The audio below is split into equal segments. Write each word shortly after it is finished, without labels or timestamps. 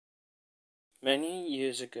Many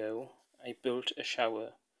years ago, I built a shower,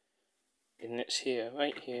 and it's here,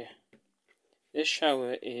 right here. This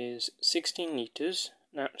shower is 16 litres,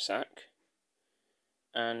 knapsack,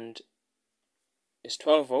 and it's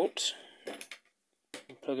 12 volts.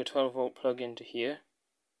 You plug a 12 volt plug into here,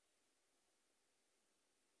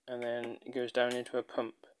 and then it goes down into a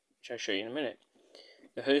pump, which I'll show you in a minute.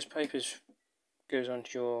 The hose pipe goes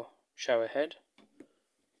onto your shower head,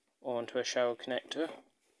 or onto a shower connector,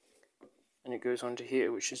 and it goes onto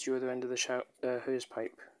here, which is the other end of the hose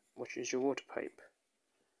pipe, which is your water pipe.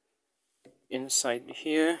 Inside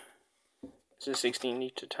here is a 16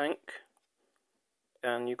 litre tank,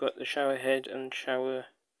 and you've got the shower head and shower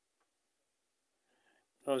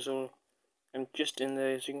nozzle, and just in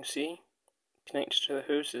there, as you can see, connected to the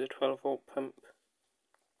hose is a 12 volt pump.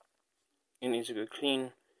 It needs to go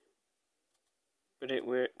clean, but it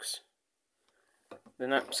works. The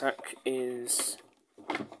knapsack is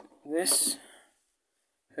this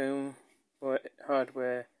home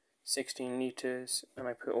hardware 16 litres, and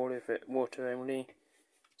I put all of it water only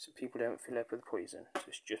so people don't fill up with poison. So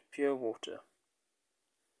it's just pure water.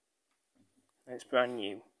 And it's brand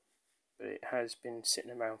new, but it has been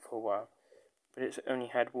sitting around for a while, but it's only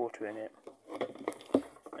had water in it.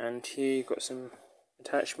 And here you've got some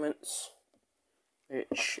attachments,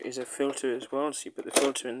 which is a filter as well, so you put the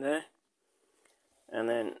filter in there, and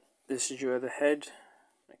then this is your other head,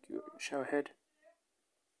 like your shower head,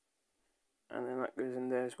 and then that goes in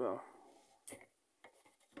there as well.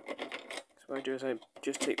 So what I do is I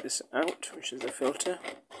just take this out, which is the filter.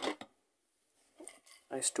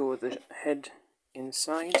 I store the head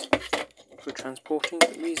inside for transporting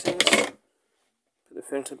reasons. Put the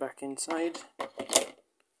filter back inside.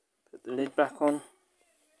 Put the lid back on.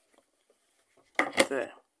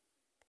 There.